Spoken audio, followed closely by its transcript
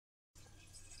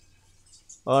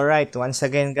Alright, once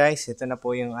again guys, ito na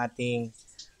po yung ating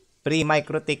free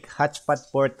Mikrotik Hotspot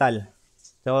portal.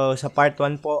 So sa part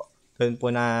 1 po, doon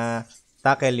po na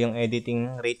tackle yung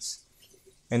editing rates.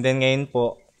 And then ngayon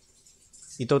po,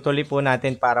 itutuloy po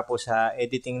natin para po sa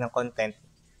editing ng content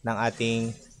ng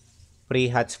ating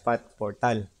free Hotspot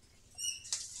portal.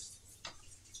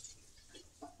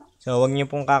 So huwag niyo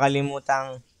pong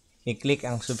kakalimutang i-click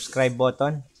ang subscribe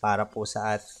button para po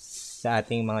sa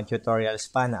ating mga tutorials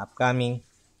pa na upcoming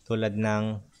tulad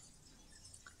ng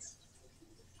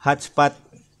Hotspot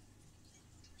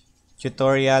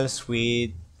tutorials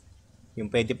with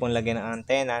yung pwede pong lagyan ng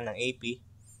antenna ng AP,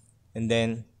 and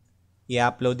then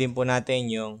i-upload din po natin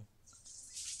yung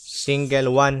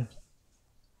single one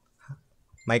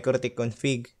Mikrotik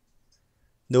config,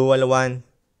 dual one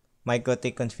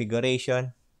Mikrotik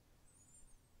configuration,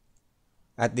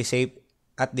 at the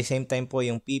same time po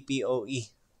yung PPOE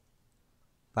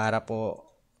para po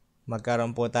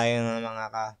magkaroon po tayo ng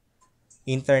mga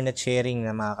internet sharing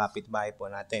na mga kapitbahay po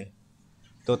natin.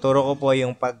 Tuturo ko po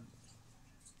yung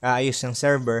pag-aayos ng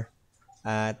server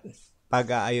at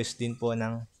pag-aayos din po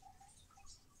ng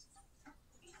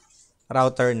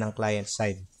router ng client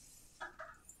side.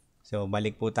 So,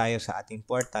 balik po tayo sa ating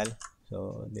portal.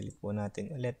 So, delete po natin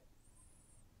ulit.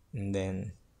 And then,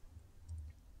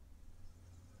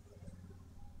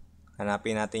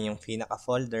 hanapin natin yung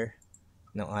pinaka-folder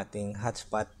ng ating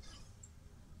hotspot.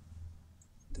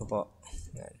 Ito po.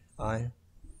 On.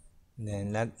 And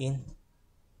then, login.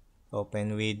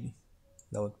 Open with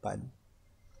Notepad.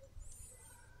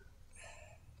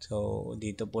 So,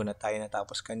 dito po na tayo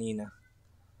natapos kanina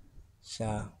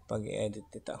sa pag-edit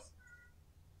nito.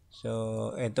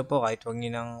 So, ito po, kahit huwag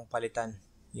nyo nang palitan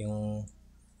yung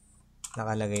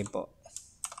nakalagay po.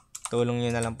 Tulong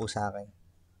nyo na lang po sa akin.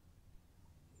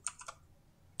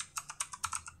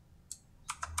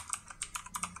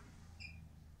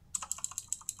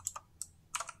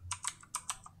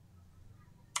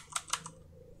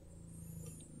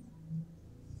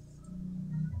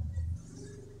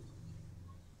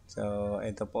 So,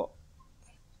 ito po.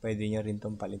 Pwede nyo rin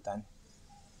itong palitan.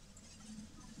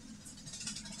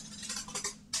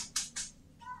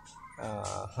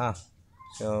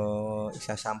 So,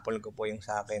 isa-sample ko po yung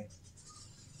sa akin.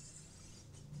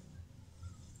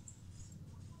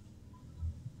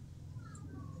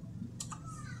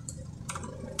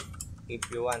 If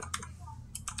you want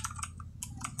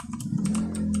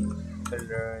to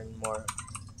learn more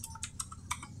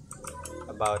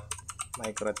about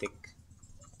Mikrotik,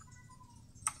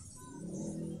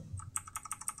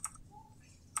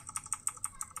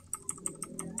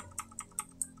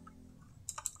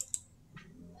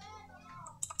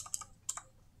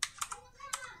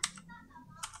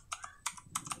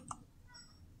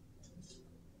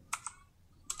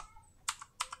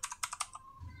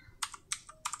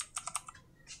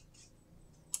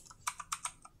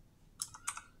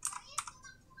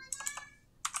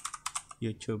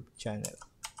 YouTube channel.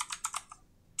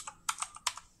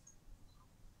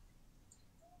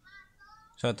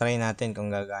 So, try natin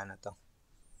kung gagana to.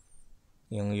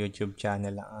 Yung YouTube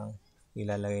channel lang ang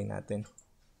ilalagay natin.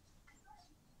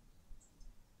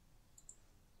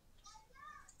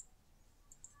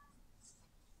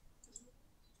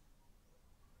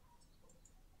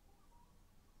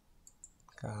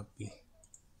 Copy.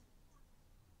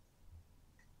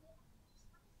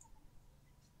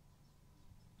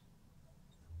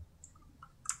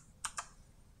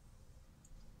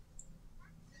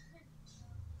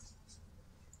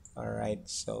 Alright,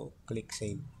 so click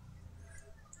save.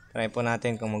 Try po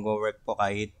natin kung mag-work po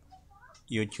kahit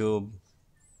YouTube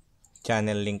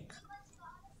channel link.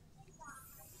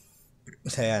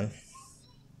 So, yan.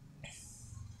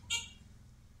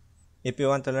 If you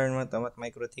want to learn more about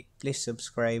Mikrotik, please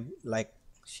subscribe, like,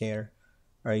 share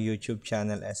our YouTube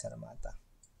channel as Aramata.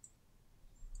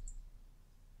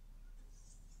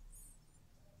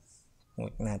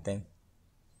 Click natin.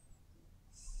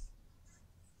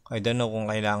 I don't know kung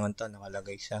kailangan to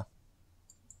nakalagay siya.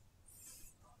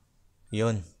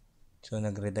 Yun. So,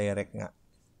 nag-redirect nga.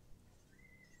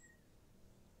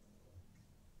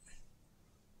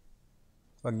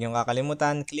 Huwag niyong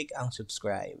kakalimutan, click ang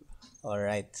subscribe.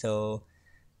 Alright. So,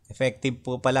 effective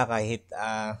po pala kahit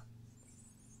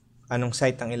anong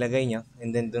site ang ilagay niyo.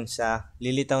 And then, dun sa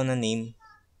lilitaw na name,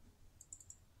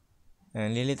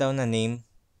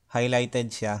 highlighted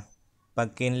siya.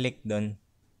 Pag kinlik dun,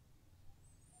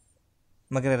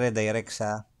 magre-redirect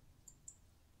sa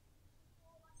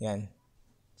yan,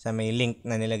 sa may link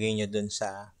na nilagay nyo dun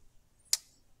sa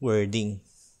wording.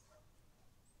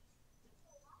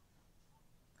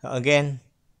 So again,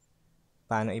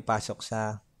 paano ipasok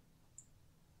sa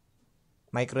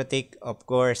Mikrotik, of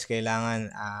course,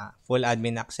 kailangan full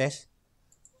admin access.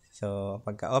 So,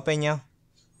 pagka open nyo,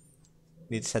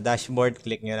 dito sa dashboard,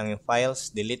 click nyo lang yung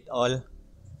files, delete all,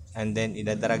 and then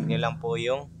idadrag nyo lang po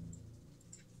yung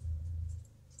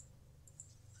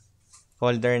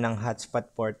folder ng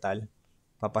Hotspot portal.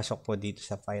 Papasok po dito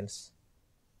sa files.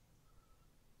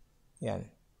 Yan.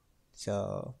 So,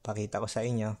 pakita ko sa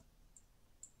inyo.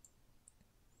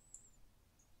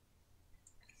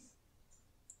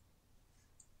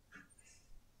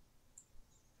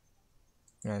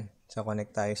 Yan. So,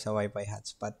 connect tayo sa Wi-Fi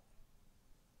hotspot.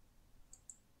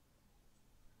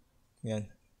 Yan.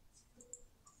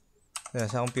 So,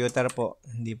 sa computer po,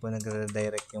 hindi po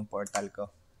nagre-redirect yung portal ko.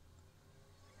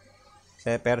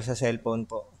 Pero sa cellphone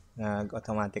po,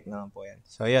 nag-automatic naman po yan.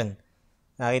 So, yun.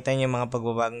 Nakita niyo yung mga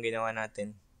pagbabagong ginawa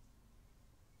natin.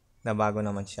 Nabago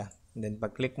naman siya. And then,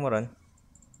 pag-click mo ron,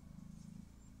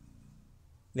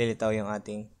 lilitaw yung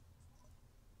ating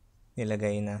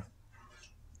nilagay na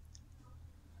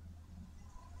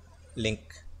link.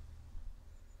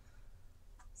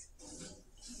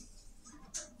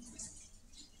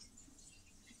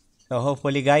 So,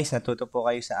 hopefully guys, natuto po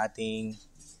kayo sa ating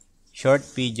short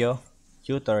video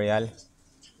tutorial.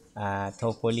 At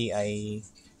hopefully ay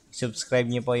subscribe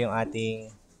niyo po yung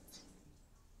ating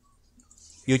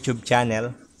YouTube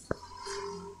channel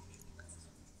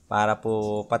para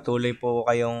po patuloy po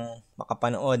kayong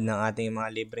makapanood ng ating mga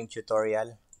libreng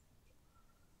tutorial.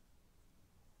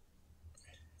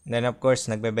 And then of course,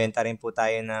 nagbebenta rin po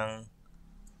tayo ng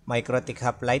Mikrotik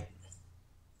Hoplite,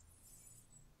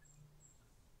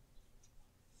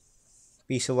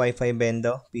 piso Wi-Fi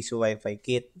bendo, piso Wi-Fi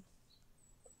kit,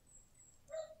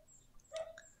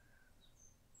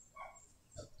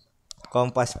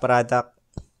 Compass product,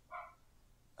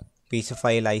 piso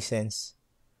Fi license,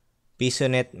 piso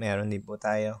net, meron din po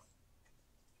tayo.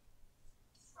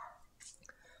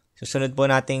 Susunod po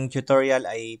nating tutorial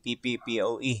ay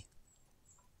PPPoE.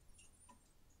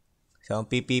 So,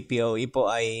 ang PPPoE po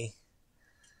ay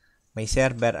may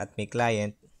server at may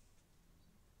client.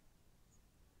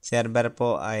 Server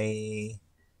po ay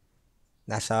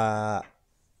nasa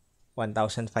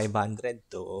 1,500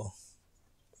 to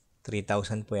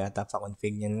 3,000 po yata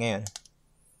pa-config niyan ngayon.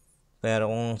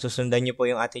 Pero kung susundan nyo po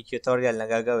yung ating tutorial na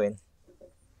gagawin,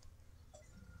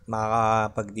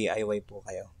 makakapag-DIY po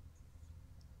kayo.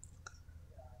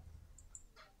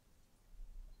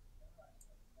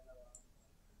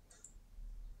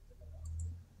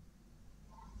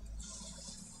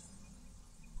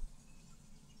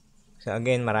 So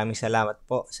again, maraming salamat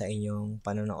po sa inyong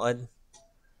panonood.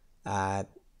 At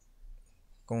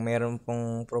kung meron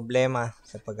pong problema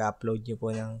sa pag-upload nyo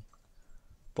po ng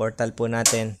portal po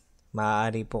natin,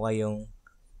 maaari po kayong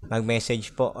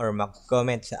mag-message po or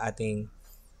mag-comment sa ating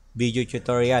video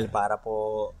tutorial para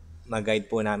po mag-guide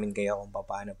po namin kayo kung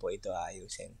paano po ito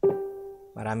ayusin.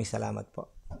 Maraming salamat po.